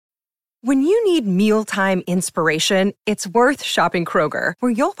When you need mealtime inspiration, it's worth shopping Kroger,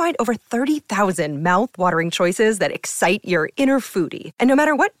 where you'll find over 30,000 mouth-watering choices that excite your inner foodie. And no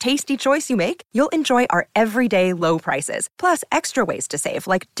matter what tasty choice you make, you'll enjoy our everyday low prices, plus extra ways to save,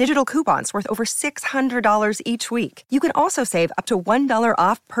 like digital coupons worth over $600 each week. You can also save up to $1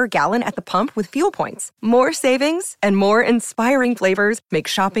 off per gallon at the pump with fuel points. More savings and more inspiring flavors make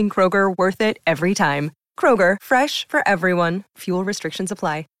shopping Kroger worth it every time. Kroger, fresh for everyone. Fuel restrictions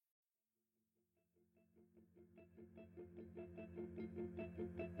apply.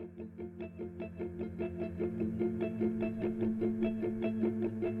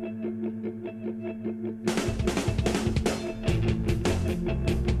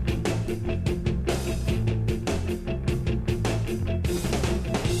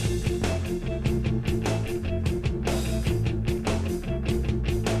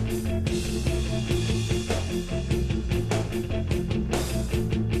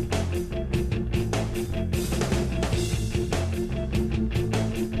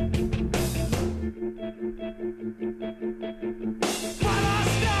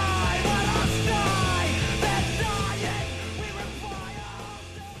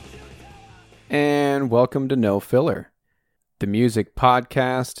 And welcome to No Filler, the music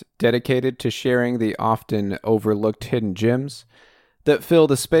podcast dedicated to sharing the often overlooked hidden gems that fill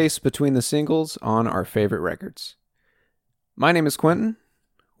the space between the singles on our favorite records. My name is Quentin.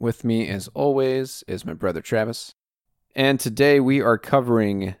 With me, as always, is my brother Travis. And today we are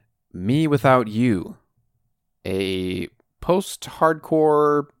covering Me Without You, a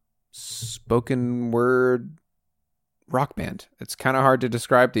post-hardcore spoken word rock band. It's kind of hard to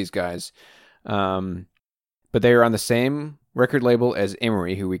describe these guys. But they are on the same record label as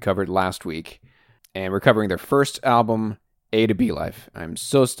Emery, who we covered last week, and we're covering their first album, A to B Life. I'm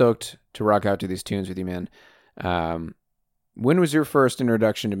so stoked to rock out to these tunes with you, man. When was your first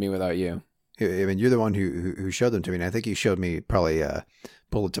introduction to Me Without You? I mean, you're the one who showed them to me, and I think you showed me probably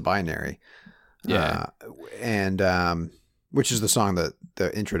Bullet to Binary. Yeah. And which is the song that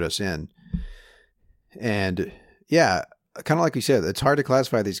introed us in. And yeah, kind of like you said, it's hard to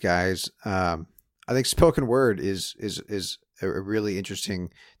classify these guys. I think spoken word is a really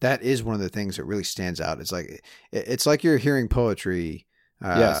interesting. That is one of the things that really stands out. It's like you're hearing poetry.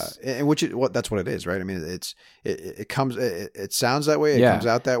 Yes, and that's what it is, right? I mean, it sounds that way. It comes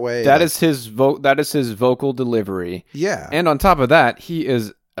out that way. That is his vocal delivery. Yeah, and on top of that, he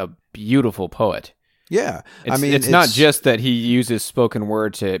is a beautiful poet. Yeah, it's not just that he uses spoken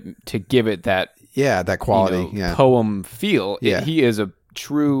word to give it that. Yeah, that quality, poem feel. Yeah. He is a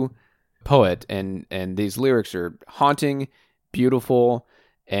true poet, and these lyrics are haunting, beautiful,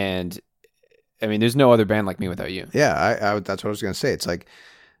 and I mean, there's no other band like Me Without You. Yeah, that's what I was going to say. It's like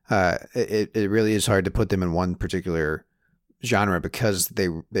it really is hard to put them in one particular genre because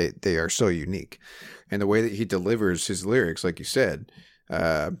they are so unique, and the way that he delivers his lyrics, like you said,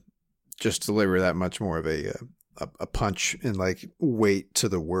 just deliver that much more of a punch and like weight to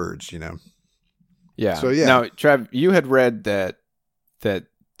the words, you know. Yeah. So yeah. Now, Trav, you had read that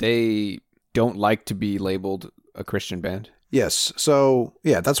they don't like to be labeled a Christian band. Yes. So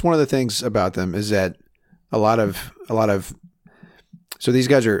yeah, that's one of the things about them is that a lot of. So these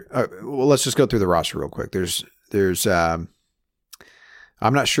guys are. Well, let's just go through the roster real quick. There's. I'm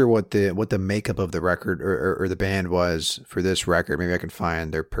not sure what the makeup of the record or the band was for this record. Maybe I can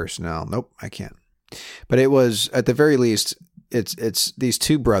find their personnel. Nope, I can't. But it was at the very least. It's these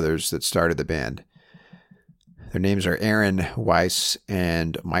two brothers that started the band. Their names are Aaron Weiss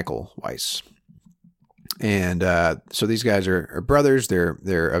and Michael Weiss. And so these guys are brothers.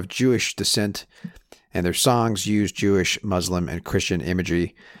 They're of Jewish descent, and their songs use Jewish, Muslim, and Christian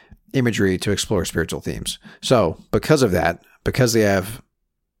imagery to explore spiritual themes. So because of that, because they have,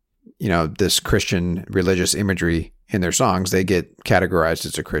 this Christian religious imagery in their songs, they get categorized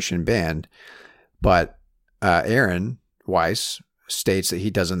as a Christian band. But Aaron Weiss states that he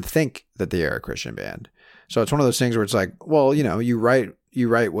doesn't think that they are a Christian band. So it's one of those things where it's like, well, you write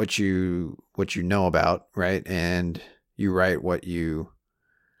what you know about, right? And you write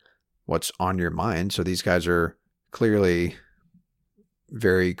what's on your mind. So these guys are clearly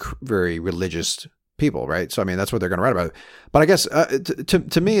very, very religious people, right? So, I mean, that's what they're going to write about. But I guess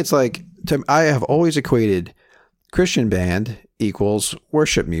to me, it's like, I have always equated Christian band equals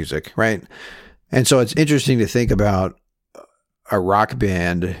worship music, right? And so it's interesting to think about a rock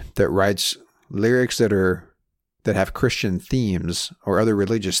band that writes lyrics that have Christian themes or other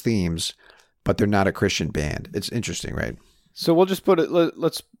religious themes, but they're not a Christian band. It's interesting, right? So we'll just put it.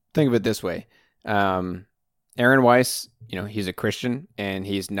 Let's think of it this way: Aaron Weiss, he's a Christian, and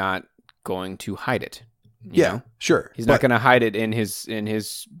he's not going to hide it. you know? Sure. He's not going to hide it in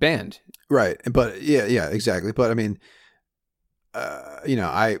his band. Right. But yeah, exactly. But I mean,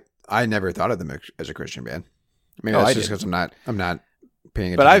 I never thought of them as a Christian band. I mean, that's just because I'm not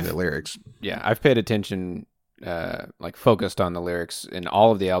paying attention to the lyrics. Yeah, I've paid attention, like focused on the lyrics in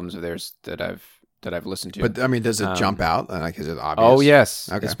all of the albums of theirs that I've listened to. But I mean, does it jump out? Like, is it obvious? Oh yes,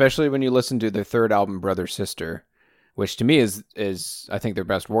 okay. Especially when you listen to their third album, Brother Sister, which to me is I think their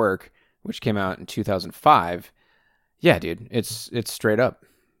best work, which came out in 2005. Yeah, dude, it's straight up.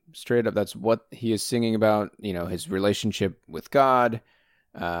 That's what he is singing about. You know, his relationship with God,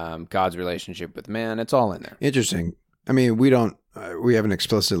 God's relationship with man. It's all in there. Interesting. I mean, we haven't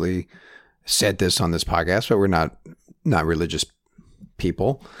explicitly said this on this podcast, but we're not religious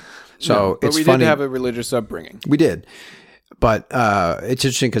people. So but it's we funny. did have a religious upbringing. We did. But it's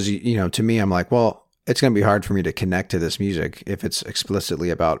interesting because, to me, I'm like, well, it's going to be hard for me to connect to this music if it's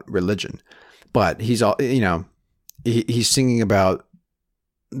explicitly about religion. But he's he's singing about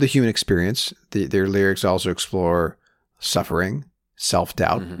the human experience. Their lyrics also explore suffering,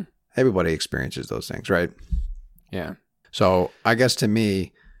 self-doubt. Mm-hmm. Everybody experiences those things, right? Yeah. So I guess to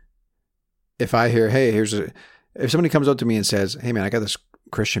me, if I hear, hey, if somebody comes up to me and says, hey man, I got this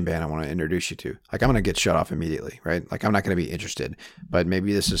Christian band I want to introduce you to, like, I'm going to get shut off immediately, right? Like, I'm not going to be interested, but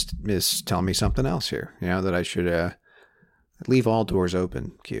maybe this is telling me something else here, that I should leave all doors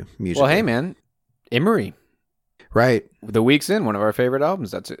open. Q music. Well, hey man, Emery. Right. The Week's In, one of our favorite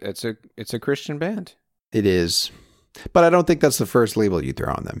albums. It's a Christian band. It is. But I don't think that's the first label you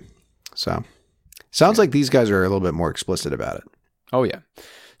throw on them. So sounds like these guys are a little bit more explicit about it. Oh yeah.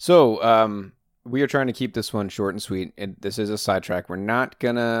 So we are trying to keep this one short and sweet. This is a sidetrack. We're not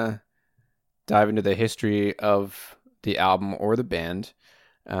gonna dive into the history of the album or the band.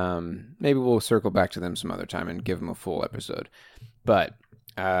 Maybe we'll circle back to them some other time and give them a full episode. But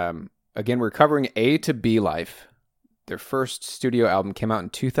again, we're covering A to B Life. Their first studio album came out in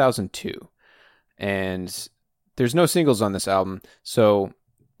 2002. And there's no singles on this album. So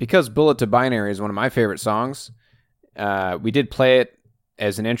because Bullet to Binary is one of my favorite songs, we did play it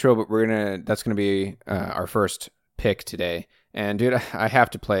as an intro, but that's gonna be our first pick today. And dude, I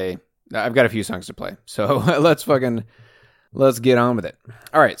have to play. I've got a few songs to play, so let's get on with it.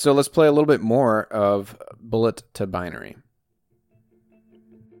 All right, so let's play a little bit more of Bullet to Binary.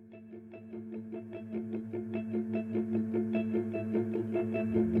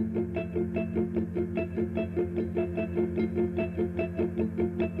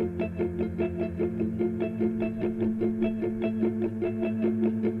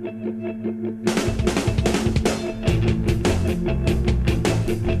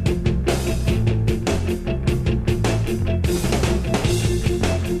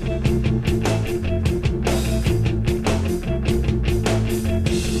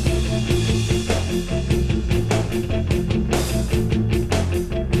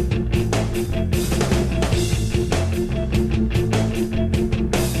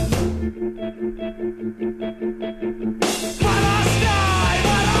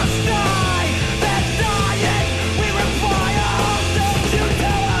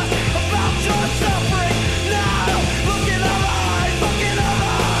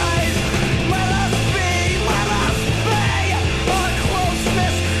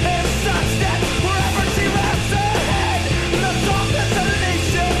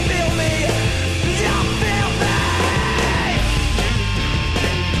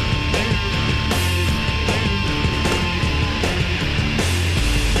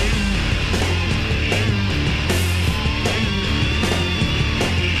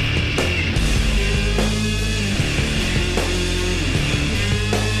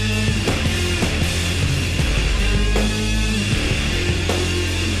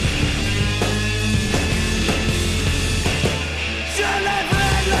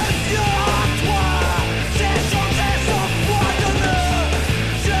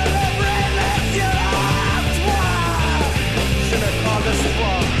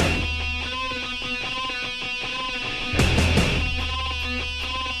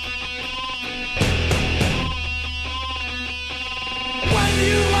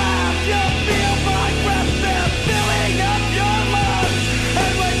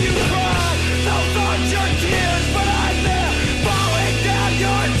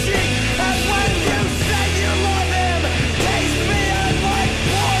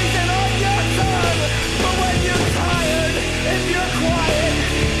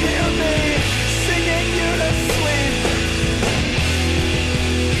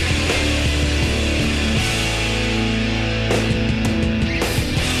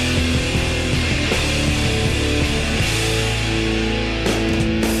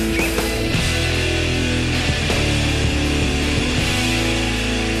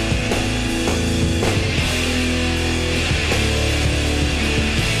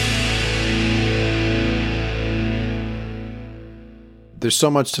 there's so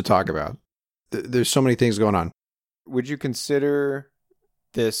much to talk about. There's so many things going on. Would you consider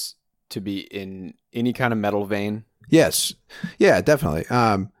this to be in any kind of metal vein? Yes. Yeah, definitely.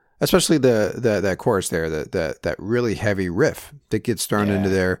 Especially that chorus there, that really heavy riff that gets thrown into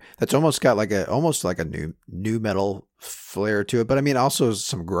there. That's almost got like a new metal flair to it. But I mean, also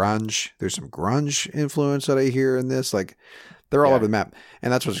some grunge. There's some grunge influence that I hear in this. Like they're all over the map,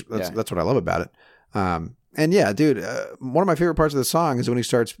 and that's what I love about it. And yeah, dude, one of my favorite parts of the song is when he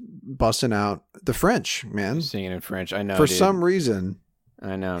starts busting out the French, man. He's singing in French. I know. For some reason,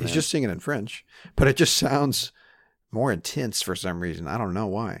 I know he's just singing in French, but it just sounds more intense for some reason. I don't know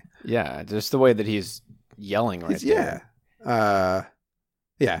why. Yeah, just the way that he's yelling there.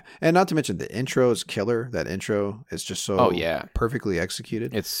 Yeah. And not to mention the intro is killer. That intro is just so perfectly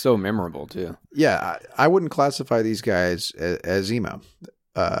executed. It's so memorable too. Yeah, I wouldn't classify these guys as emo.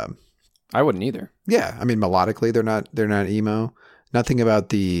 I wouldn't either. Yeah, I mean melodically they're not emo. Nothing about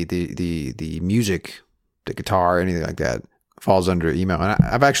the music, the guitar, anything like that falls under emo. And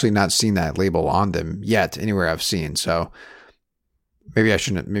I've actually not seen that label on them yet anywhere I've seen. So maybe I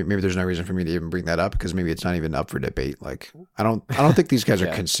shouldn't. Maybe there's no reason for me to even bring that up because maybe it's not even up for debate. Like I don't think these guys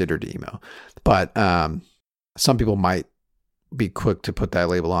are considered emo, but some people might be quick to put that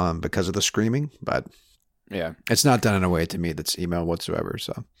label on them because of the screaming. But yeah, it's not done in a way to me that's emo whatsoever.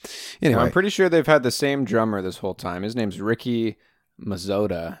 So anyway, well, I'm pretty sure they've had the same drummer this whole time. His name's Ricky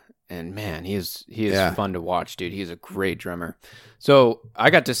Mazzotta. And man, he is fun to watch, dude. He's a great drummer. So I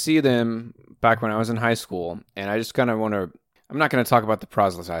got to see them back when I was in high school, and I just kind of want to. I'm not going to talk about the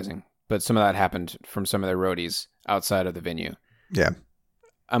proselytizing, but some of that happened from some of their roadies outside of the venue. Yeah,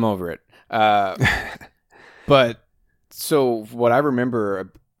 I'm over it. But so what I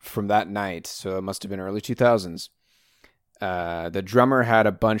remember from that night, so it must have been early 2000s. The drummer had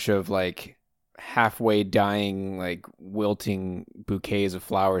a bunch of like halfway dying, like wilting bouquets of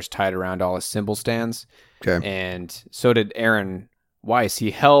flowers tied around all his cymbal stands. Okay. And so did Aaron Weiss. He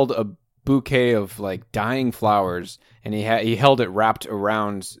held a bouquet of like dying flowers, and he held it wrapped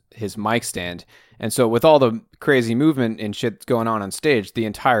around his mic stand. And so with all the crazy movement and shit going on stage, the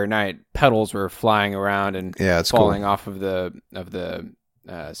entire night petals were flying around and falling off of the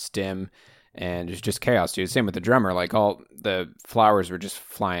stem. And it was just chaos, dude. Same with the drummer. Like all the flowers were just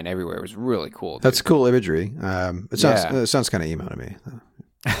flying everywhere. It was really cool. Dude. That's cool imagery. It sounds kind of emo to me.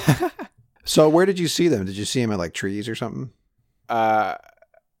 So where did you see them? Did you see them at like trees or something? No,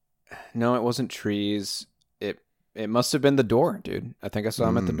 it wasn't trees. It must have been the Door, dude. I think I saw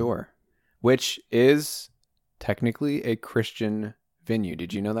them at the Door, which is technically a Christian venue.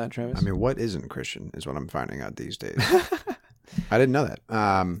 Did you know that, Travis? I mean, what isn't Christian is what I'm finding out these days. I didn't know that.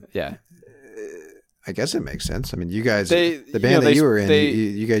 Yeah. I guess it makes sense. I mean, you guys, the band that you were in,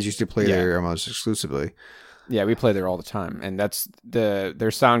 you guys used to play there almost exclusively. Yeah, we play there all the time, and that's their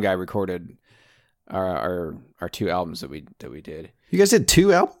sound guy recorded our 2 albums that we did. You guys did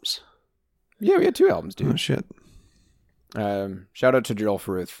 2 albums? Yeah, we had 2 albums, dude. Oh shit! Shout out to Joel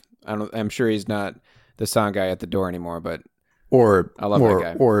Fruth. I'm sure he's not the sound guy at the Door anymore, but I love that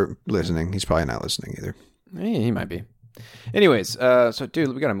guy. Or listening. He's probably not listening either. He might be. Anyways, so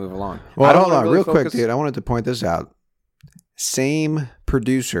dude, we got to move along. Well, hold on, real quick, dude. I wanted to point this out. Same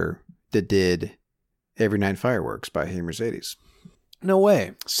producer that did Every Night Fireworks by Hey Mercedes. No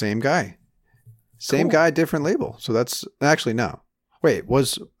way. Same guy. Same guy, different label. So that's actually no. Wait,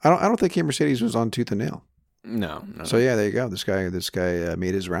 I don't think Hey Mercedes was on Tooth and Nail. No. So yeah, there you go. This guy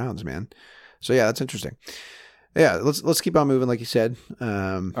made his rounds, man. So yeah, that's interesting. Yeah, let's keep on moving, like you said.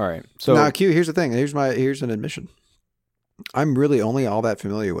 All right. So now, Q. Here's the thing. Here's an admission. I'm really only all that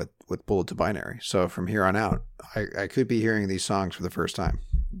familiar with Bullet to Binary. So from here on out, I could be hearing these songs for the first time.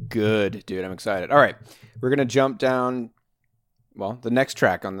 Good, dude. I'm excited. All right. We're going to jump down, the next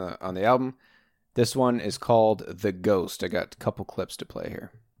track on the album. This one is called The Ghost. I got a couple clips to play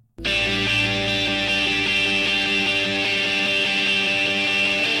here.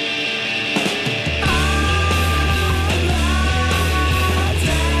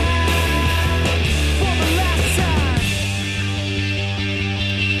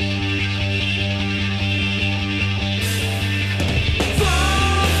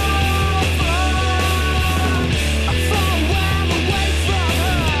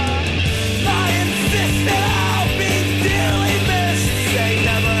 Say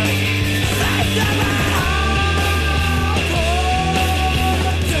never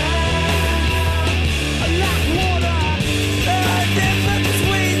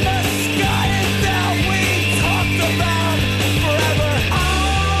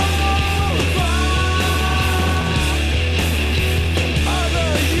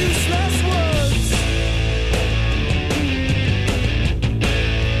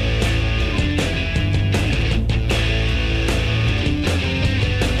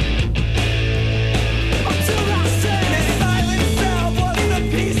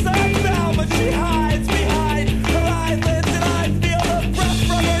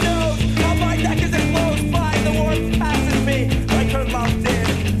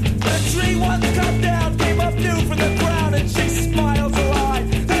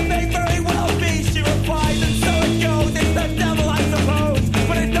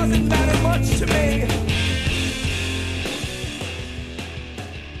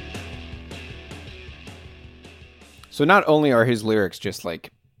So not only are his lyrics just like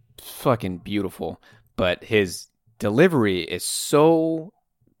fucking beautiful, but his delivery is so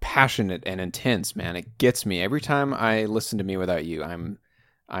passionate and intense, man. It gets me every time I listen to Me Without You.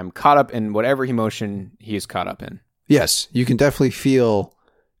 I'm caught up in whatever emotion he's caught up in. Yes, you can definitely feel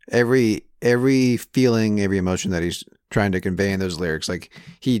every feeling, every emotion that he's trying to convey in those lyrics. Like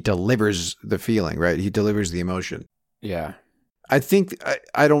he delivers the feeling, right? He delivers the emotion. Yeah. I think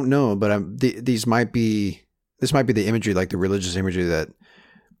I don't know, but this might be the imagery, like the religious imagery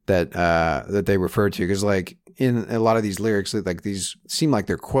that they refer to, because like in a lot of these lyrics, like these seem like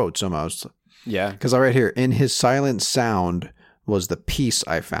they're quotes almost. Yeah. Because I read here, in his silent sound was the peace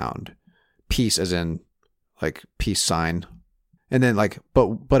I found. Peace as in like peace sign. And then like,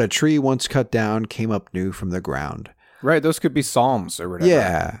 but a tree once cut down came up new from the ground. Right. Those could be psalms or whatever.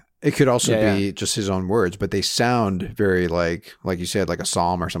 Yeah. It could also be just his own words, but they sound very like you said, like a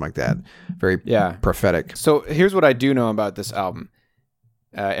psalm or something like that. Very prophetic. So here's what I do know about this album.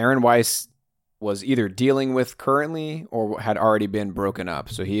 Aaron Weiss was either dealing with currently or had already been broken up.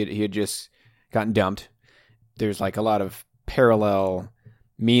 So he had just gotten dumped. There's like a lot of parallel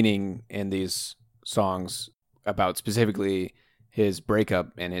meaning in these songs about specifically his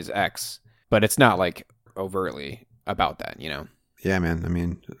breakup and his ex, but it's not like overtly about that, you know? Yeah, man. I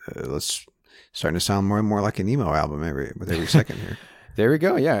mean, it's starting to sound more and more like an emo album with every second here. There we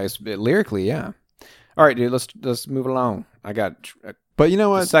go. Yeah, it's lyrically, yeah. All right, dude. Let's move along. I got. But you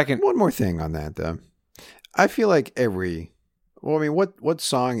know what? One more thing on that, though. I feel like what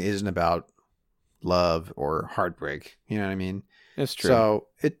song isn't about love or heartbreak? You know what I mean? It's true. So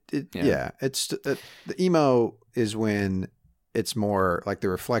it's the emo is when it's more like the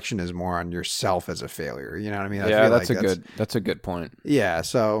reflection is more on yourself as a failure. You know what I mean? Yeah, that's a good point. Yeah.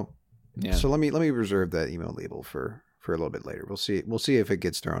 So let me reserve that email label for a little bit later. We'll see if it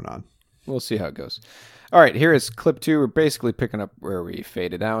gets thrown on. We'll see how it goes. All right, here is clip 2. We're basically picking up where we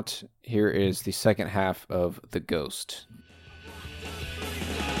faded out. Here is the second half of The Ghost.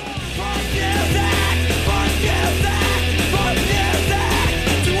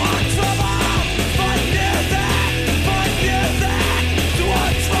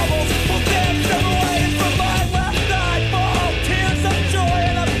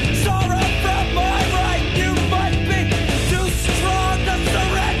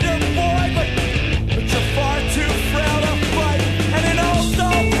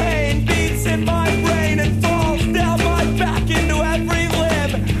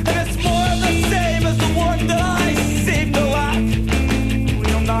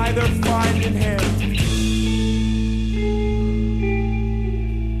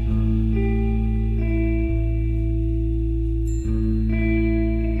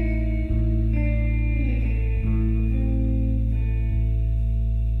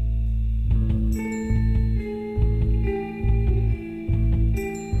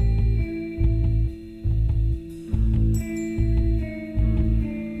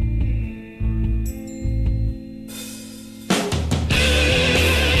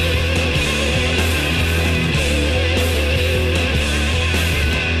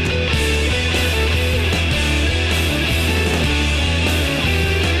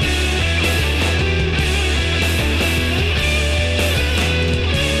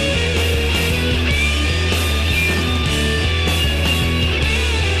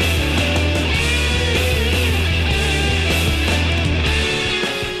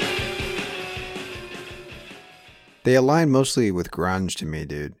 They align mostly with grunge to me,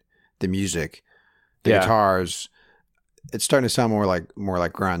 dude. The music, the guitars, it's starting to sound more like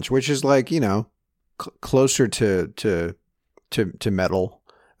grunge, which is like, you know, closer to metal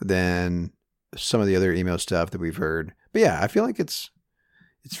than some of the other emo stuff that we've heard. But yeah, I feel like it's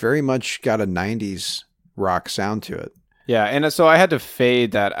very much got a 90s rock sound to it. Yeah, and so I had to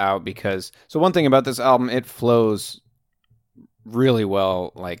fade that out because one thing about this album, it flows really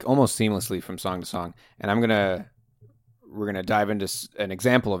well, like almost seamlessly from song to song. And we're gonna dive into an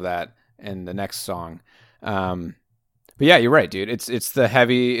example of that in the next song. But yeah, you're right, dude. It's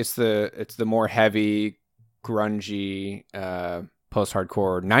the more heavy, grungy,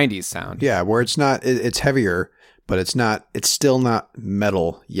 post-hardcore 90s sound. Yeah, where it's heavier, but it's still not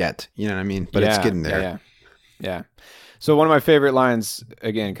metal yet. You know what I mean? But it's getting there. Yeah. So one of my favorite lines,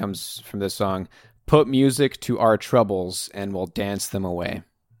 again, comes from this song. Put music to our troubles and we'll dance them away.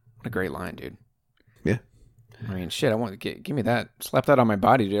 What a great line, dude. Yeah. I mean, shit, I want to give me that. Slap that on my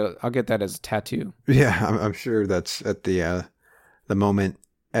body, dude. I'll get that as a tattoo. Yeah, I'm sure that's at the moment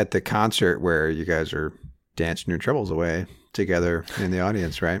at the concert where you guys are dancing your troubles away together in the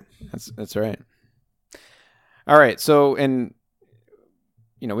audience, right? That's right. All right, so, and,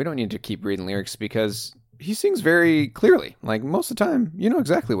 you know, we don't need to keep reading lyrics because he sings very clearly. Like most of the time, you know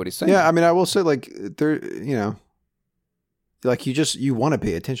exactly what he's saying. Yeah, I mean, I will say like there, you know, like you want to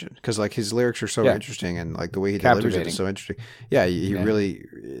pay attention because like his lyrics are so interesting and like the way he delivers it is so interesting. Yeah, he really,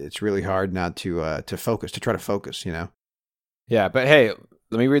 it's really hard not to focus, to try to focus, you know. Yeah, but hey,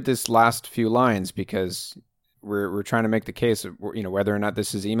 let me read this last few lines because we're trying to make the case of, you know, whether or not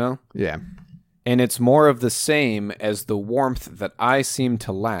this is emo. Yeah. And it's more of the same as the warmth that I seem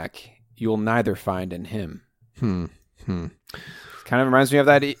to lack. You'll neither find in him. Kind of reminds me of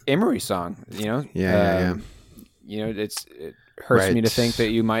that Emery song, you know? Yeah. You know, it hurts me to think that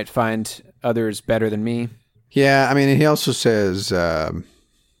you might find others better than me. Yeah, I mean, he also says,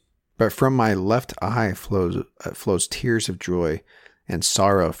 but from my left eye flows tears of joy and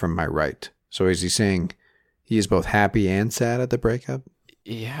sorrow from my right. So is he saying he is both happy and sad at the breakup?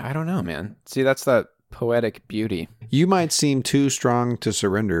 Yeah, I don't know, man. See, that's that poetic beauty. You might seem too strong to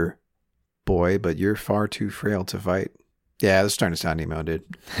surrender, boy, but you're far too frail to fight. Yeah, that's starting to sound emo, dude.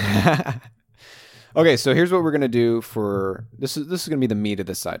 Okay, so here's what we're gonna do for this is gonna be the meat of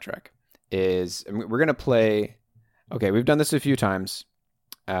this sidetrack. Is we're gonna play. Okay, we've done this a few times,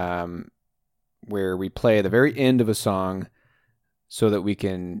 where we play the very end of a song, so that we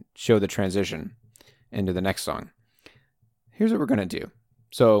can show the transition into the next song. Here's what we're gonna do.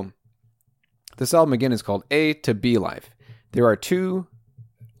 So this album again is called A to B Life. There are two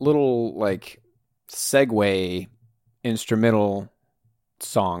little like segue instrumental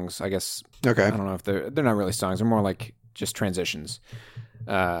songs, I guess. Okay. I don't know if they're not really songs. They're more like just transitions.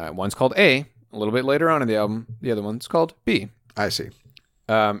 One's called A little bit later on in the album. The other one's called B. I see.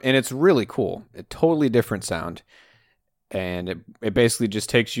 And it's really cool. A totally different sound. And it basically just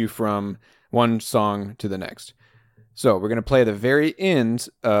takes you from one song to the next. So we're going to play the very end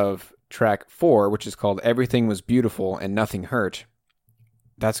of track 4, which is called Everything Was Beautiful and Nothing Hurt.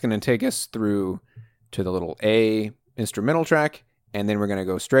 That's going to take us through to the little A instrumental track. And then we're going to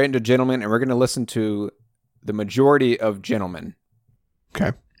go straight into Gentleman, and we're going to listen to the majority of Gentleman.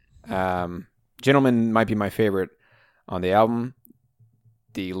 Okay. Gentleman might be my favorite on the album.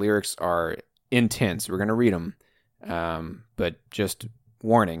 The lyrics are intense. We're going to read them. But just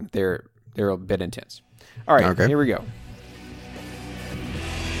warning, they're a bit intense. All right, Here we go.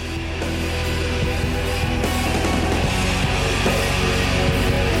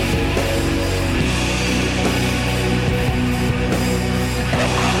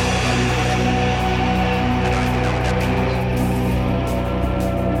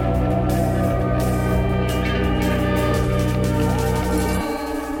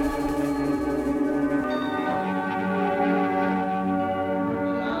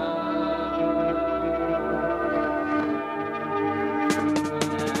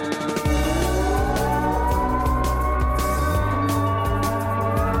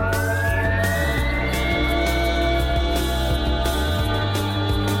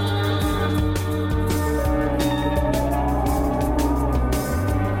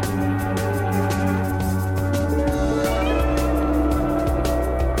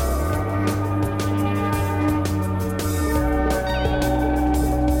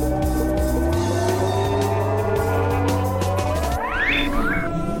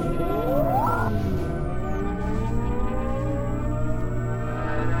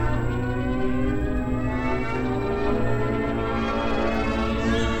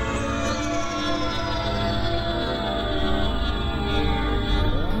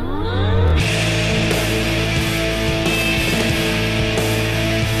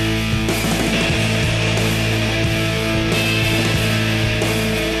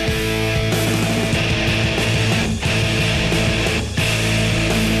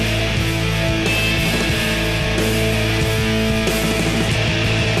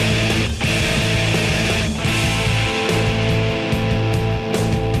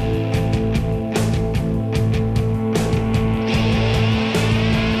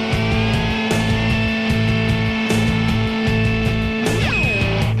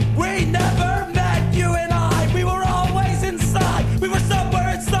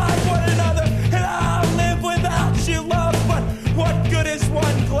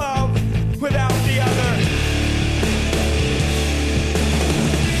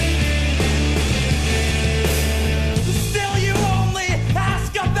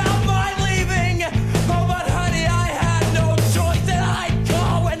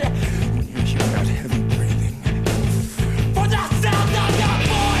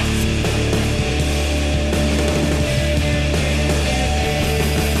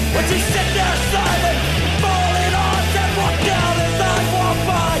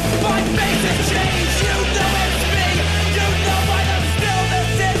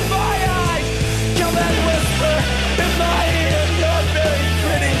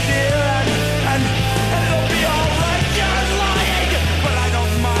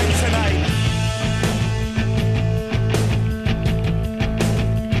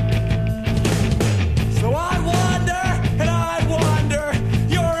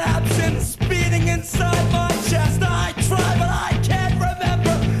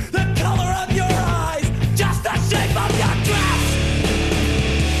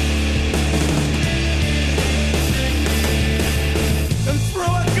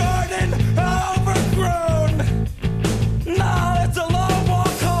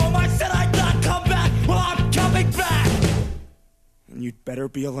 better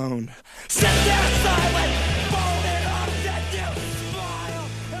be alone. Sit there silent, folded up, then you smile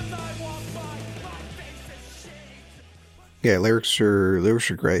as I walk by, my face is shaped. Yeah, lyrics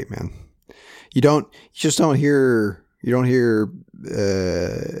are great, man. You don't hear stuff like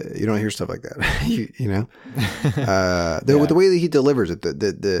that. you know, the way that he delivers it,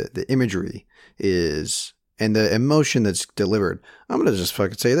 the imagery is, and the emotion that's delivered. I'm gonna just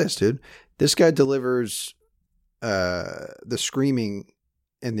fucking say this, dude. This guy delivers the screaming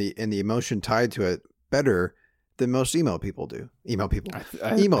and the emotion tied to it better than most emo people do. Emo people,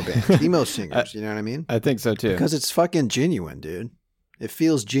 emo bands, emo singers. You know what I mean? I think so too. Because it's fucking genuine, dude. It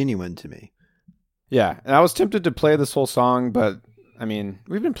feels genuine to me. Yeah, and I was tempted to play this whole song, but I mean,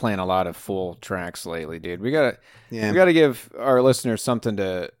 we've been playing a lot of full tracks lately, dude. We gotta give our listeners something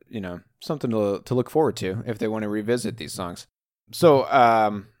to look forward to if they want to revisit these songs.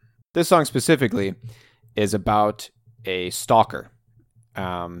 So, this song specifically is about a stalker,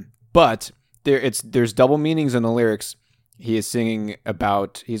 but there's double meanings in the lyrics. He's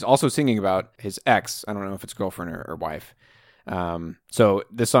also singing about his ex. I don't know if it's girlfriend or wife. So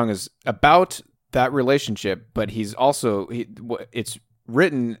this song is about that relationship, but it's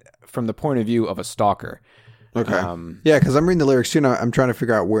written from the point of view of a stalker. Okay. Yeah, because I'm reading the lyrics too. Now I'm trying to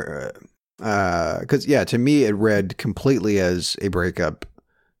figure out where, because to me it read completely as a breakup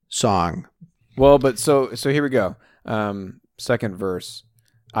song. Well, but so here we go. Second verse.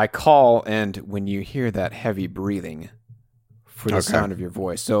 I call, and when you hear that heavy breathing, for the sound of your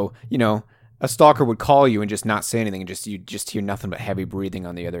voice. So a stalker would call you and just not say anything, and you just hear nothing but heavy breathing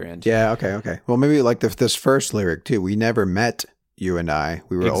on the other end. Yeah. Okay. Well, maybe like this first lyric too. We never met, you and I.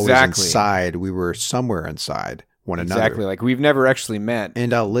 We were always inside. We were somewhere inside one another. Exactly. Like we've never actually met.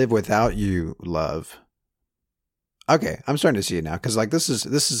 And I'll live without you, love. Okay, I'm starting to see it now, because like this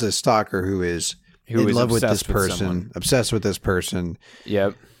is a stalker who is in love with this person, obsessed with this person.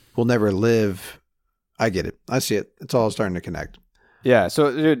 Yep. Will never live. I get it. I see it. It's all starting to connect. Yeah.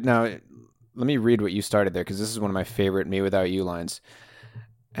 So dude, now let me read what you started there, because this is one of my favorite "Me Without You" lines.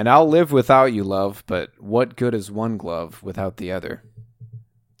 And I'll live without you, love, but what good is one glove without the other?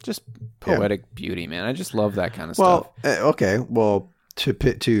 Just poetic beauty, man. I just love that kind of stuff. Okay. Well, to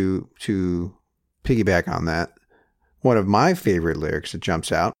piggyback on that, one of my favorite lyrics that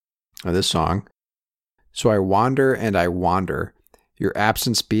jumps out of this song. So I wander and I wander, your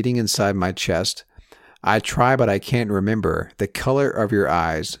absence beating inside my chest. I try, but I can't remember the color of your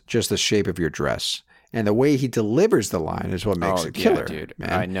eyes, just the shape of your dress. And the way he delivers the line is what makes it killer, dude.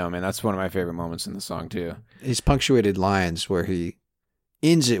 Man. I know, man. That's one of my favorite moments in the song too. His punctuated lines where he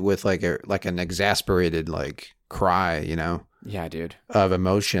ends it with like an exasperated cry, Yeah, dude. Of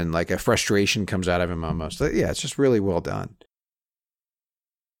emotion, like a frustration comes out of him almost. Yeah, it's just really well done.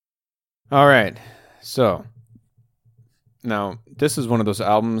 All right. So now this is one of those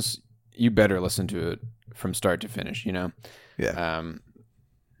albums you better listen to it from start to finish, Yeah.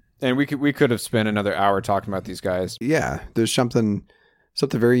 And we could have spent another hour talking about these guys. Yeah, there's something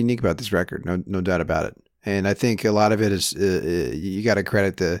very unique about this record, no doubt about it. And I think a lot of it is you got to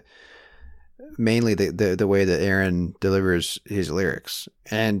credit mainly the way that Aaron delivers his lyrics,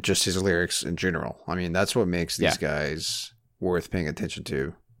 and just his lyrics in general. I mean, that's what makes these guys worth paying attention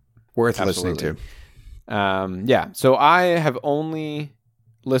to, worth listening to. So I have only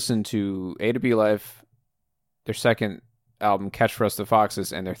listened to A to B Life, their second album, Catch for Us the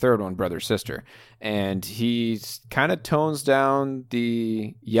Foxes, and their third one, Brother Sister. And he kind of tones down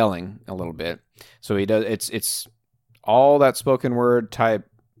the yelling a little bit. So he does, it's all that spoken word type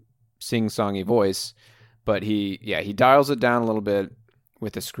sing-songy voice, but he dials it down a little bit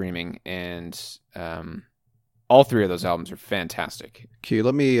with the screaming, and all three of those albums are fantastic. Q,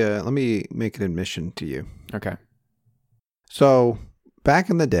 let me make an admission to you. Okay. So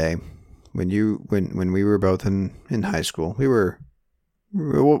back in the day, when we were both in high school,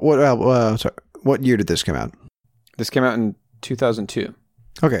 what year did this come out? This came out in 2002.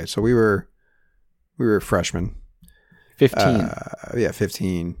 Okay, so we were freshmen. 15.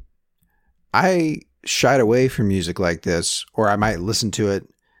 15. I shied away from music like this, or I might listen to it,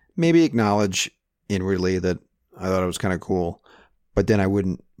 maybe acknowledge inwardly that I thought it was kind of cool, but then I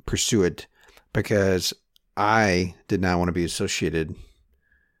wouldn't pursue it because I did not want to be associated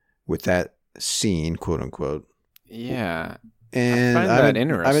with that scene, quote unquote. Yeah. And I find that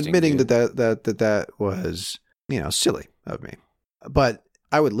interesting. I'm admitting that was, silly of me. But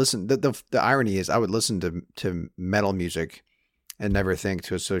I would listen. The irony is I would listen to metal music and never think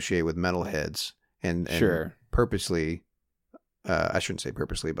to associate with metalheads, and sure. Purposely, I shouldn't say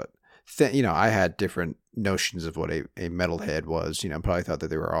purposely, but I had different notions of what a metalhead was. Probably thought that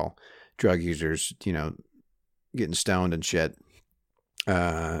they were all drug users, getting stoned and shit.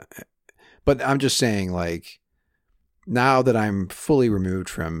 But I'm just saying, like, now that I'm fully removed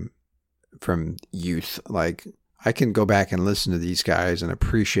from youth, like, I can go back and listen to these guys and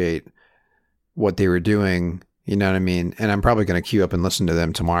appreciate what they were doing. You know what I mean? And I'm probably going to queue up and listen to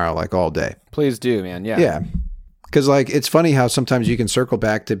them tomorrow, like, all day. Please do, man. Yeah. Yeah. Because, like, it's funny how sometimes you can circle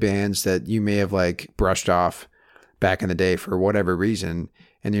back to bands that you may have, like, brushed off back in the day for whatever reason.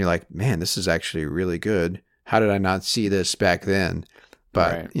 And you're like, man, this is actually really good. How did I not see this back then?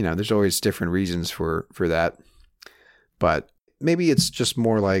 But, Right. you know, there's always different reasons for that. But maybe it's just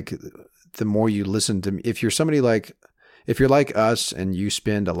more like the more you listen to, if you're somebody like, if you're like us and you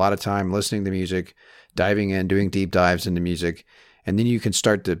spend a lot of time listening to music, diving in, doing deep dives into music, and then you can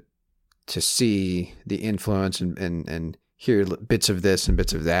start to see the influence and hear bits of this and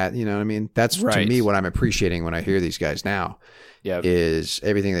bits of that. You know what I mean? That's to Right. me what I'm appreciating when I hear these guys now. Yeah. Is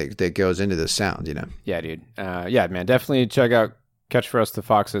everything that goes into this sound, you know? Yeah, dude. Yeah, man. Definitely check out Catch for Us the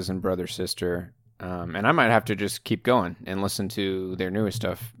Foxes and Brother Sister. And I might have to just keep going and listen to their newest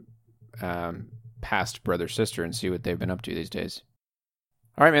stuff past Brother Sister and see what they've been up to these days.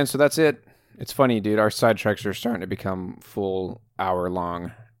 All right, man. So that's it. It's funny, dude. Our sidetracks are starting to become full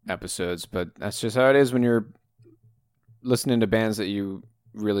hour-long episodes, but that's just how it is when you're listening to bands that you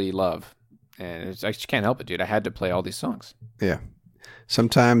really love. And I just can't help it, dude. I had to play all these songs. Yeah.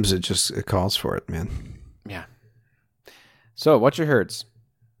 Sometimes it calls for it, man. Yeah. So, what you heards?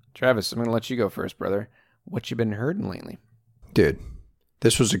 Travis, I'm going to let you go first, brother. What you been herding lately? Dude,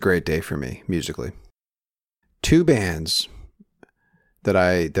 this was a great day for me musically. Two bands that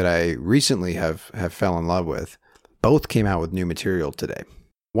I recently have fell in love with, both came out with new material today.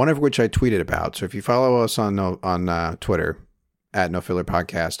 One of which I tweeted about. So if you follow us on Twitter at No Filler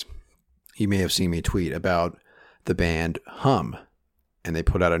Podcast, you may have seen me tweet about the band Hum, and they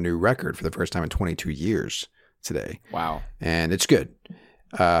put out a new record for the first time in 22 years today. Wow. And it's good.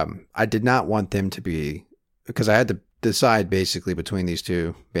 I did not want them to be, because I had to decide basically between these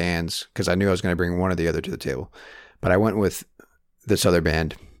two bands, because I knew I was going to bring one or the other to the table. But I went with this other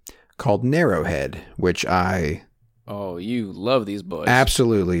band called Narrowhead, which I Oh, you love these boys.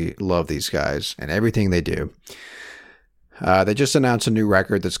 absolutely love these guys and everything they do. They just announced a new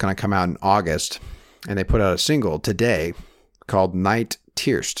record that's going to come out in August, and they put out a single today called Night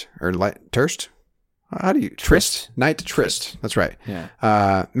Tierst, or Terst? How do you Trist? Night Trist. That's right.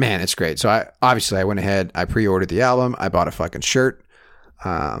 Yeah. Man, it's great. So I went ahead, I pre-ordered the album, I bought a fucking shirt.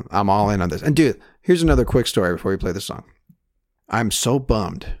 I'm all in on this. And dude, here's another quick story before we play the song. I'm so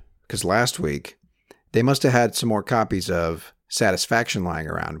bummed because last week they must have had some more copies of Satisfaction lying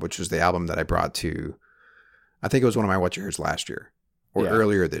around, which was the album that I brought to, I think it was one of my What You Hears last year or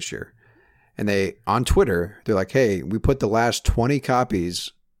earlier this year. And they, on Twitter, they're like, hey, we put the last 20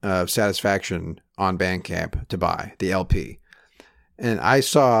 copies of Satisfaction on Bandcamp to buy, the LP. And I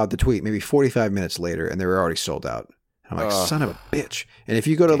saw the tweet maybe 45 minutes later and they were already sold out. I'm like, son of a bitch. And if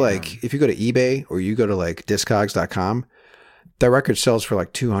you go to if you go to eBay or you go to like discogs.com, that record sells for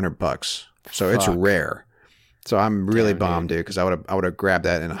like $200. So it's rare. So I'm really bummed, dude, because I would have grabbed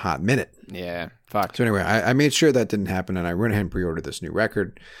that in a hot minute. Yeah. Fuck. So anyway, I made sure that didn't happen, and I went ahead and pre-ordered this new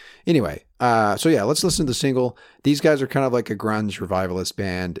record. Anyway, so yeah, let's listen to the single. These guys are kind of like a grunge revivalist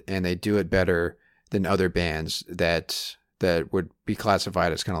band, and they do it better than other bands that would be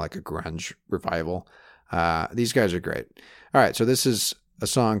classified as kind of like a grunge revival. These guys are great. All right, so this is a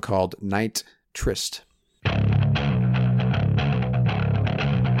song called Night Tryst.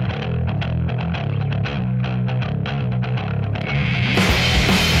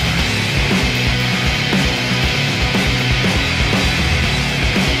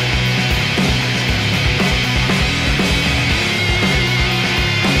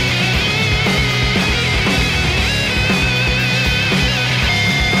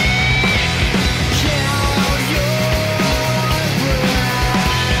 Count your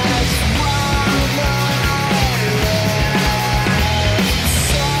breaths one more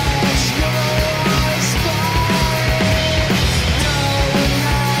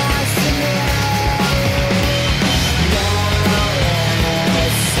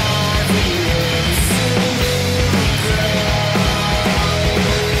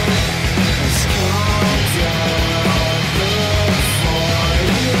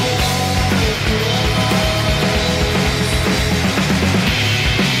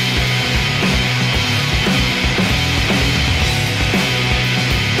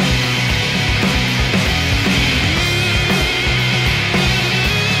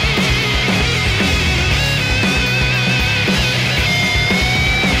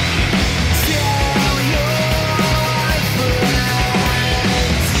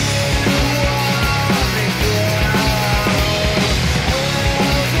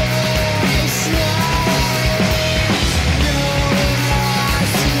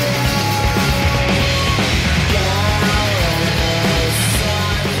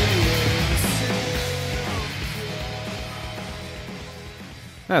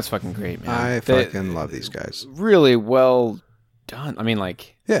That's fucking great, man. I fucking love these guys. Really well done. I mean,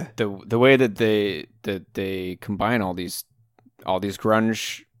 like, Yeah. the way that they combine all these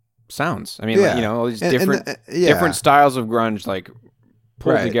grunge sounds. I mean, Yeah. like, you know, all these And different styles of grunge, like,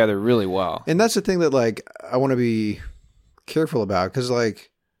 pulled Right. together really well. And that's the thing that, like, I want to be careful about, because,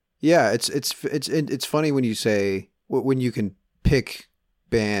 like, yeah, it's funny when you say, when you can pick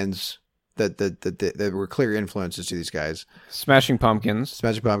bands that were clear influences to these guys. Smashing Pumpkins.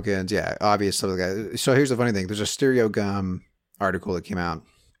 Smashing Pumpkins, yeah, obvious stuff like that. So here's the funny thing: there's a Stereo Gum article that came out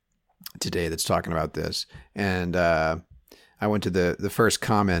today that's talking about this, and I went to the first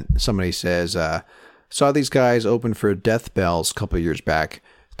comment. Somebody says, "Saw these guys open for Death Bells a couple of years back.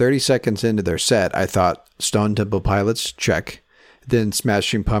 30 seconds into their set, I thought Stone Temple Pilots, check. Then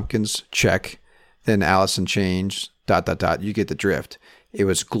Smashing Pumpkins, check. Then Alice in Chains, ... You get the drift. It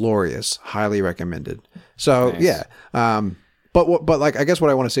was glorious. Highly recommended." So Nice. yeah. But like, I guess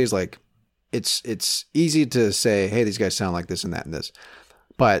what I want to say is, like, it's easy to say, hey, these guys sound like this and that and this,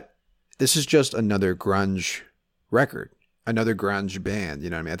 but this is just another grunge record, another grunge band. You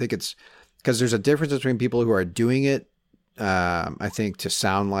know what I mean? I think it's because there's a difference between people who are doing it. I think to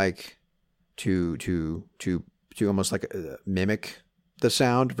sound like to almost like mimic the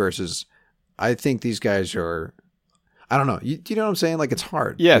sound versus, I think these guys are, I don't know. Do you know what I'm saying? Like, it's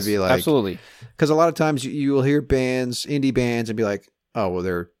hard. Yes, to be like, absolutely. because a lot of times you will hear bands, indie bands, and be like, oh, well,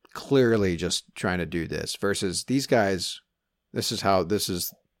 they're clearly just trying to do this, versus these guys, this is,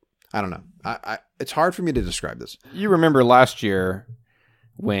 I don't know. It's hard for me to describe this. You remember last year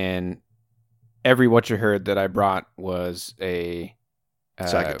when every What You Heard that I brought was a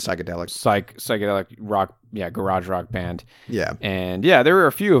Psychedelic. psychedelic rock, garage rock band. Yeah. And yeah, there were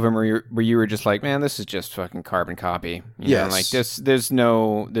a few of them where you were just like, man, this is just fucking carbon copy. You know, like this, there's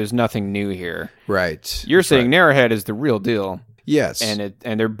nothing new here. Right. You're saying Narrowhead is the real deal. Yes.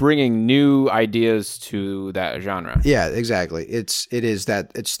 And they're bringing new ideas to that genre. Yeah, exactly. It's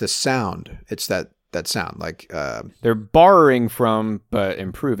the sound. It's that sound. Like, they're borrowing from, but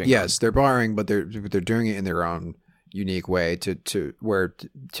improving. Yes, they're borrowing, but they're doing it in their own unique way to where,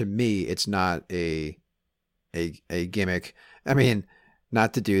 to me, it's not a gimmick. I mean,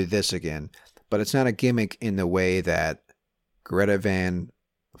 not to do this again, but it's not a gimmick in the way that Greta Van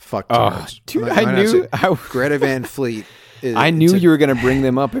Dude, I knew Greta Van Fleet. I knew you were going to bring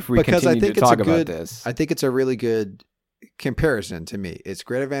them up if we continue to talk about this. I think it's a really good comparison to me. It's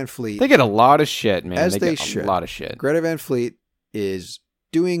Greta Van Fleet. They get a lot of shit, man. As they should. A lot of shit. Greta Van Fleet is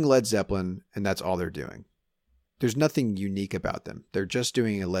doing Led Zeppelin, and that's all they're doing. There's nothing unique about them. They're just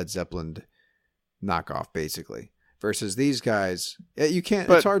doing a Led Zeppelin knockoff, basically. Versus these guys, you can't.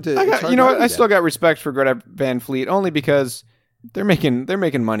 But it's hard to. I still got respect for Greta Van Fleet only because they're making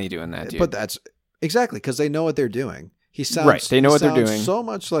money doing that, dude. But that's exactly because they know what they're doing. He sounds right. They know what they're doing so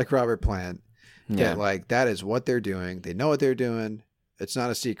much like Robert Plant. That, like, that is what they're doing. They know what they're doing. It's not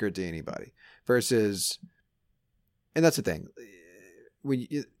a secret to anybody. Versus, and that's the thing.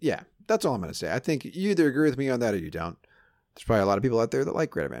 That's all I'm going to say. I think you either agree with me on that or you don't. There's probably a lot of people out there that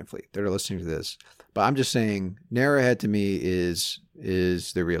like Greta Van Fleet that are listening to this. But I'm just saying, Narrowhead to me is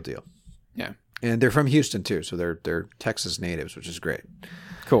the real deal. Yeah. And they're from Houston too, so they're Texas natives, which is great.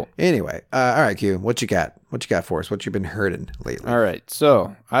 Cool. Anyway, all right, Q, what you got? What you got for us? What you been hurting lately? All right,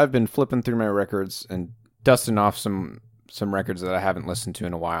 so I've been flipping through my records and dusting off some records that I haven't listened to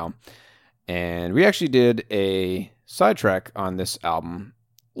in a while, and we actually did a sidetrack on this album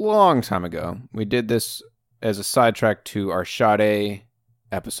long time ago. We did this as a sidetrack to our Sade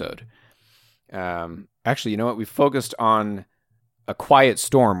episode. Actually, you know what? We focused on A Quiet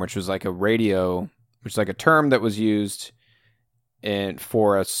Storm, which was like a term that was used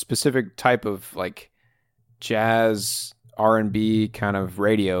for a specific type of like jazz R&B kind of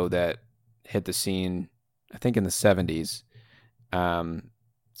radio that hit the scene, I think in the 70s.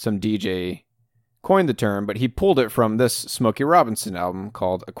 Some DJ coined the term, but he pulled it from this Smokey Robinson album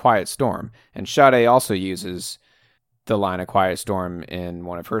called A Quiet Storm. And Sade also uses the line A Quiet Storm in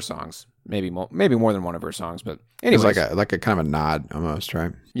one of her songs. Maybe more than one of her songs, but anyways. It's like a kind of a nod almost,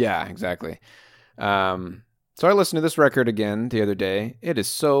 right? Yeah, exactly. So I listened to this record again the other day. It is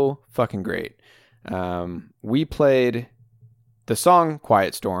so fucking great. We played the song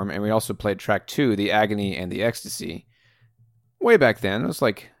Quiet Storm, and we also played track 2, The Agony and the Ecstasy. Way back then. It was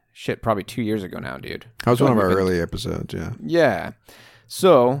like, probably 2 years ago now, dude. That was one of our early episodes, yeah. Yeah.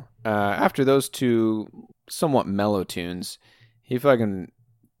 So, after those two somewhat mellow tunes, he fucking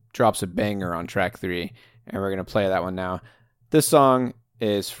drops a banger on track 3, and we're going to play that one now. This song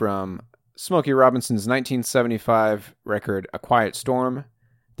is from Smokey Robinson's 1975 record, A Quiet Storm.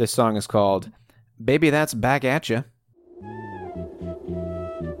 This song is called Baby That's Back At Ya.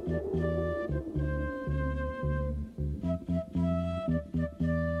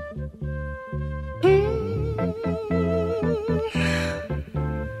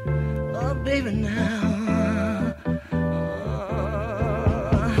 baby, now.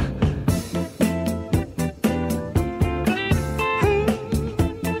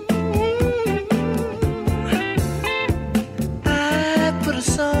 I put a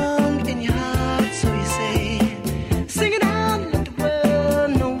song in your heart, so you say. Sing it out, let the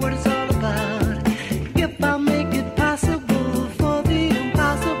world know what it's all about. If I make it possible for the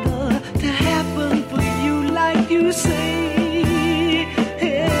impossible to happen for you like you say.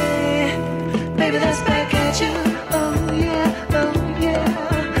 Hey, baby, that's back at you. Oh yeah, oh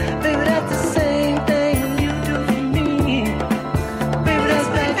yeah. Baby, that's the same thing you do for me. Baby, that's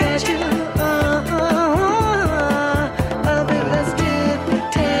back at you. Baby, that's tit for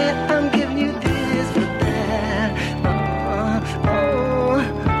tat. I'm giving you this for that.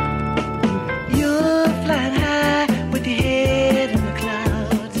 You're flying high with your head in the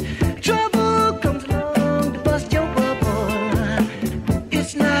clouds. Trouble comes along to bust your bubble.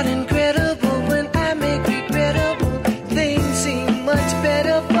 It's not incredible when I make regrettable things seem much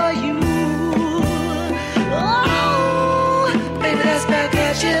better for you. Oh, baby, that's back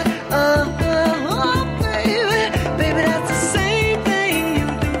at you. Baby, baby, that's the same thing you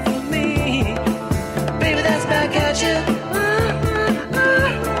do for me. Baby, that's back at you.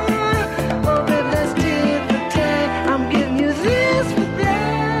 Oh, baby, that's tit for tat. I'm giving you this for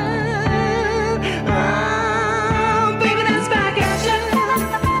that. Oh, baby, that's back at you.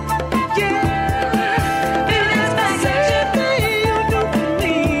 Yeah, baby, that's back at you. Thing you do for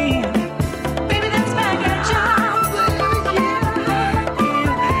me. Baby, that's back at you. Yeah,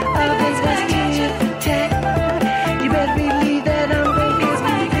 oh, baby, that's tit for tat. You better believe that I'm gonna give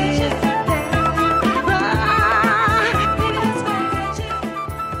you this for that. Baby, that's back at you.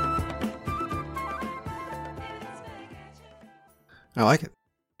 I like it.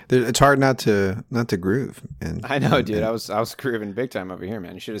 It's hard not to groove. And I know, dude. I was grooving big time over here,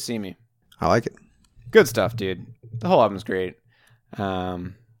 man. You should have seen me. I like it. Good stuff, dude. The whole album's great. Yeah,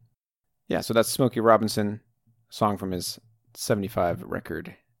 so that's Smokey Robinson, song from his 75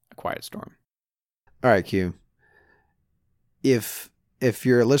 record, A Quiet Storm. All right, Q. If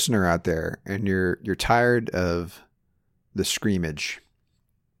you're a listener out there and you're tired of the screamage,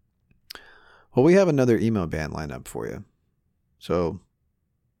 well, we have another emo band lined up for you. So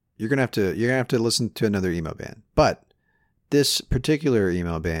you're gonna have to listen to another emo band. But this particular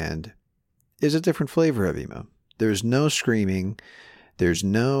emo band is a different flavor of emo. There's no screaming. There's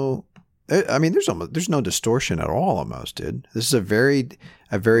no. I mean, there's no distortion at all. Almost, dude. This is a very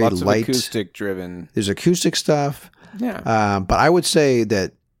Lots light of acoustic driven. There's acoustic stuff. Yeah. But I would say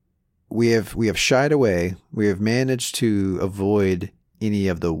that we have shied away. We have managed to avoid any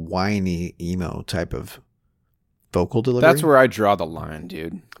of the whiny emo type of vocal delivery. That's where I draw the line,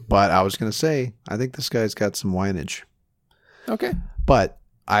 dude. But I was going to say, I think this guy's got some whinage. Okay. But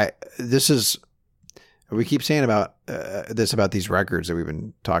we keep saying about this about these records that we've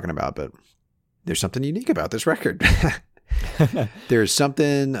been talking about, but there's something unique about this record. There's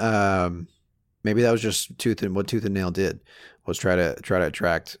something, maybe that was just what Tooth and Nail did was try to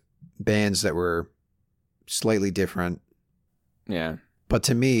attract bands that were slightly different. Yeah. But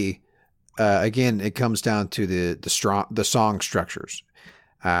to me, again, it comes down to the song structures,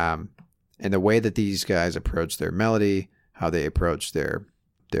 and the way that these guys approach their melody, how they approach their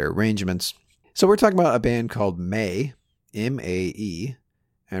arrangements. So we're talking about a band called Mae, M-A-E,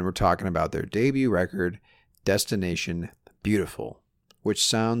 and we're talking about their debut record, Destination Beautiful, which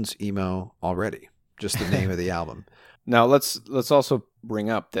sounds emo already. Just the name of the album. Now let's also bring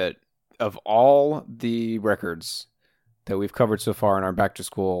up that of all the records that we've covered so far in our back to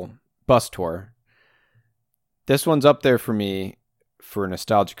school bus tour, this one's up there for me for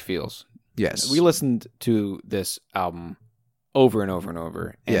nostalgic feels. Yes. We listened to this album over and over and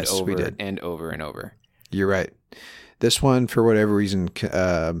over. And yes, over we did. And over and over. You're right. This one, for whatever reason,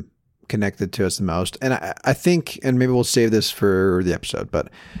 connected to us the most. And I think, and maybe we'll save this for the episode, but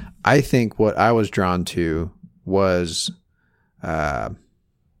I think what I was drawn to was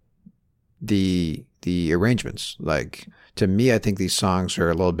the arrangements. Like, to me, I think these songs are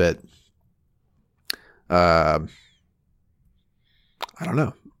a little bit, I don't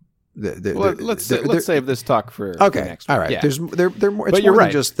know. Let's save this talk for next week. All right. Yeah. They're more. It's But you're more right.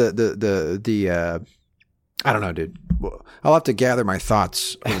 than just the. I don't know, dude. I'll have to gather my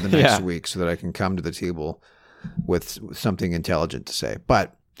thoughts over the next week so that I can come to the table with something intelligent to say.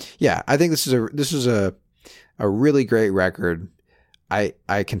 But yeah, I think this is a really great record.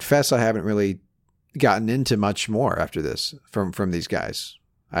 I confess I haven't really gotten into much more after this from these guys.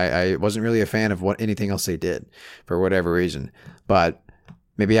 I wasn't really a fan of anything else they did for whatever reason, but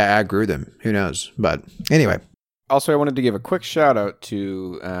maybe I outgrew them. Who knows? But anyway. Also, I wanted to give a quick shout out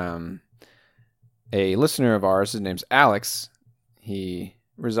to a listener of ours, his name's Alex. He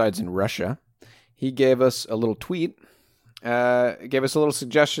resides in Russia. He gave us a little tweet, gave us a little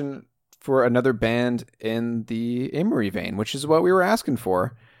suggestion for another band in the Emery vein, which is what we were asking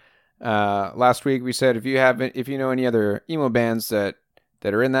for. Last week we said if you know any other emo bands that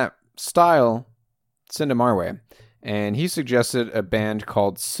are in that style, send them our way. And he suggested a band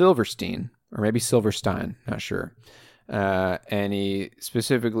called Silverstein, or maybe Silverstein, not sure. And he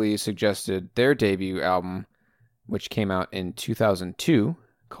specifically suggested their debut album, which came out in 2002,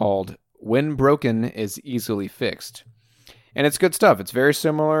 called When Broken is Easily Fixed. And it's good stuff. It's very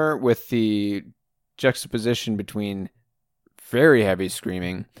similar with the juxtaposition between very heavy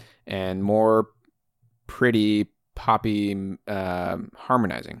screaming and more pretty poppy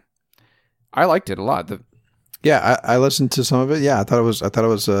harmonizing. I liked it a lot. Yeah, I listened to some of it. Yeah, I thought it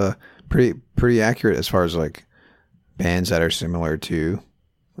was pretty accurate as far as like bands that are similar to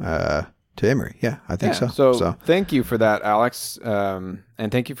Emery. Yeah, I think so. So thank you for that, Alex, and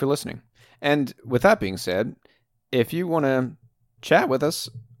thank you for listening. And with that being said, if you want to chat with us,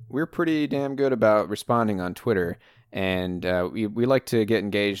 we're pretty damn good about responding on Twitter, and we like to get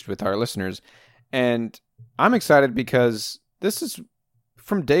engaged with our listeners. And I'm excited because this is,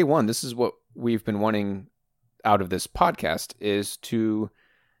 from day one, this is what we've been wanting out of this podcast, is to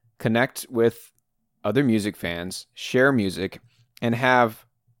connect with other music fans, share music, and have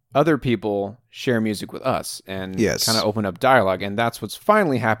other people share music with us and kind of open up dialogue. And that's what's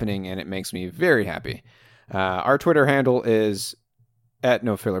finally happening, and it makes me very happy. Our Twitter handle is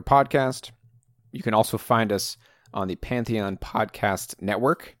 @NoFillerPodcast. You can also find us on the Pantheon Podcast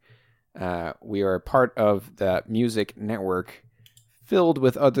Network. We are part of the music network filled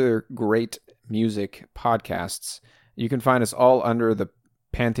with other great music podcasts. You can find us all under the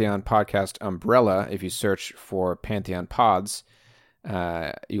Pantheon Podcast umbrella. If you search for Pantheon Pods,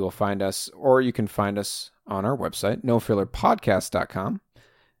 you will find us, or you can find us on our website, nofillerpodcast.com.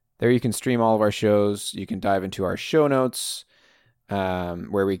 There you can stream all of our shows. You can dive into our show notes,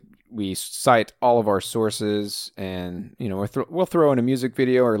 where we cite all of our sources, and we'll throw in a music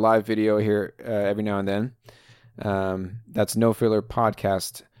video or live video here every now and then. That's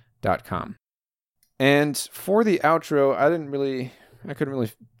nofillerpodcast.com. And for the outro, I couldn't really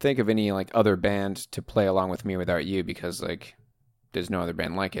think of any like other band to play along with Me Without You, because like there's no other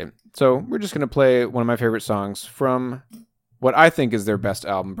band like it. So we're just gonna play one of my favorite songs from what I think is their best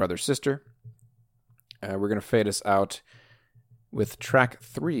album, Brother Sister. We're gonna fade us out with track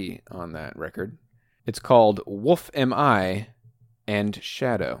 3 on that record. It's called Wolf Am I and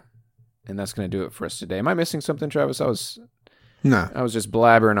Shadow. And that's going to do it for us today. Am I missing something, Travis? I was just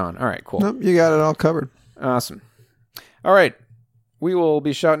blabbering on. All right, cool. Nope, you got it all covered. Awesome. All right. We will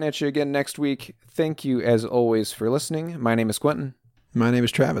be shouting at you again next week. Thank you, as always, for listening. My name is Quentin. My name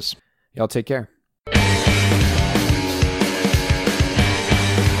is Travis. Y'all take care.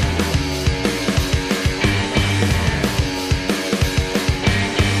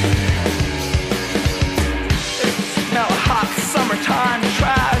 Smell hot summertime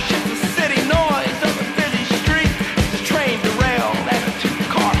trash. It's a city noise of a busy street. The train derailed and a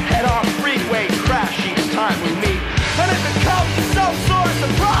two-car head-on freeway crash each time we meet. And it becomes some sort of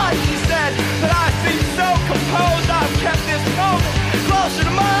surprise, she said, that I seem so composed. I've kept this moment closer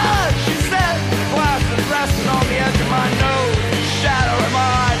to my eyes, she said. Glasses resting on the edge of my nose. Shadow am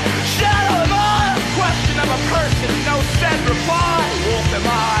I? Shadow am I? A question of a person, no said reply. Wolf am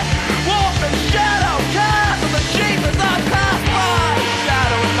I? Wolf and shadow cast on the sheep as I pass by.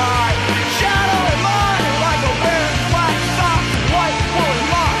 Shadow am I? Shadow am I? Like a wearing black socks and white woolen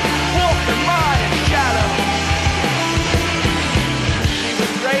locks. Wolf am I and shadow. She was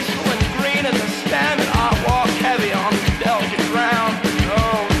graceful and green as a stem, and I walked heavy on the delicate ground.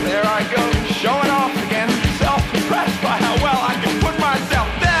 Oh, there I go, showing off again, self-impressed by how well I can put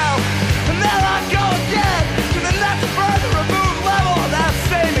myself down. And there I go again, to the next further removed level of that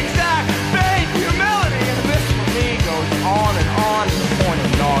same exact vague humility. And this for me goes on and on to the point of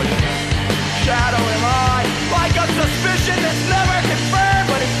nausea. Shadow am I, like a suspicion that's never confirmed,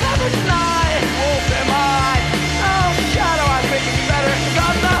 but it's never denied. Wolf am I? Oh, shadow, I think it's better, 'cause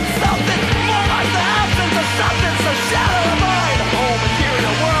I'm not something, more like the absence of something. So shadow am I? The whole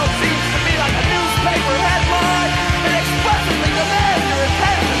material world seems to me like a newspaper headline. It expressively demands your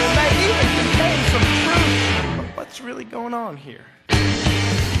attention and may even contain some truth. But what's really going on here?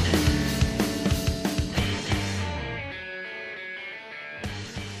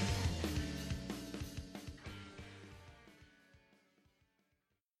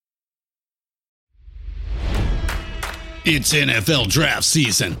 It's NFL draft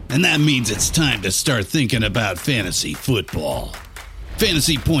season, and that means it's time to start thinking about fantasy football.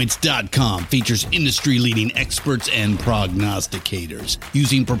 FantasyPoints.com features industry-leading experts and prognosticators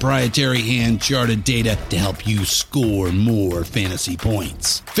using proprietary hand-charted data to help you score more fantasy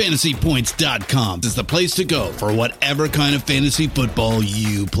points. FantasyPoints.com is the place to go for whatever kind of fantasy football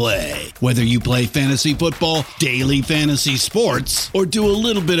you play. Whether you play fantasy football, daily fantasy sports, or do a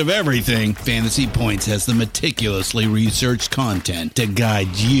little bit of everything, Fantasy Points has the meticulously researched content to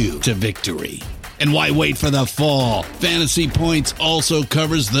guide you to victory. And why wait for the fall? Fantasy Points also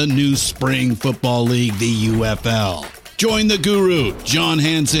covers the new spring football league, the UFL. Join the guru, John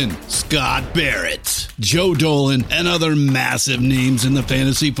Hansen, Scott Barrett, Joe Dolan, and other massive names in the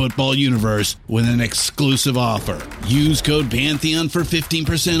fantasy football universe with an exclusive offer. Use code Pantheon for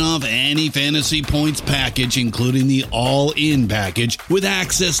 15% off any Fantasy Points package, including the all-in package, with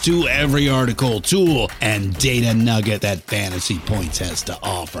access to every article, tool, and data nugget that Fantasy Points has to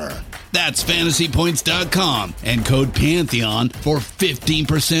offer. That's FantasyPoints.com and code Pantheon for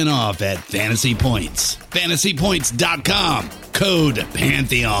 15% off at Fantasy Points. FantasyPoints.com, code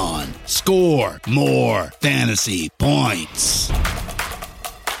Pantheon. Score more fantasy points.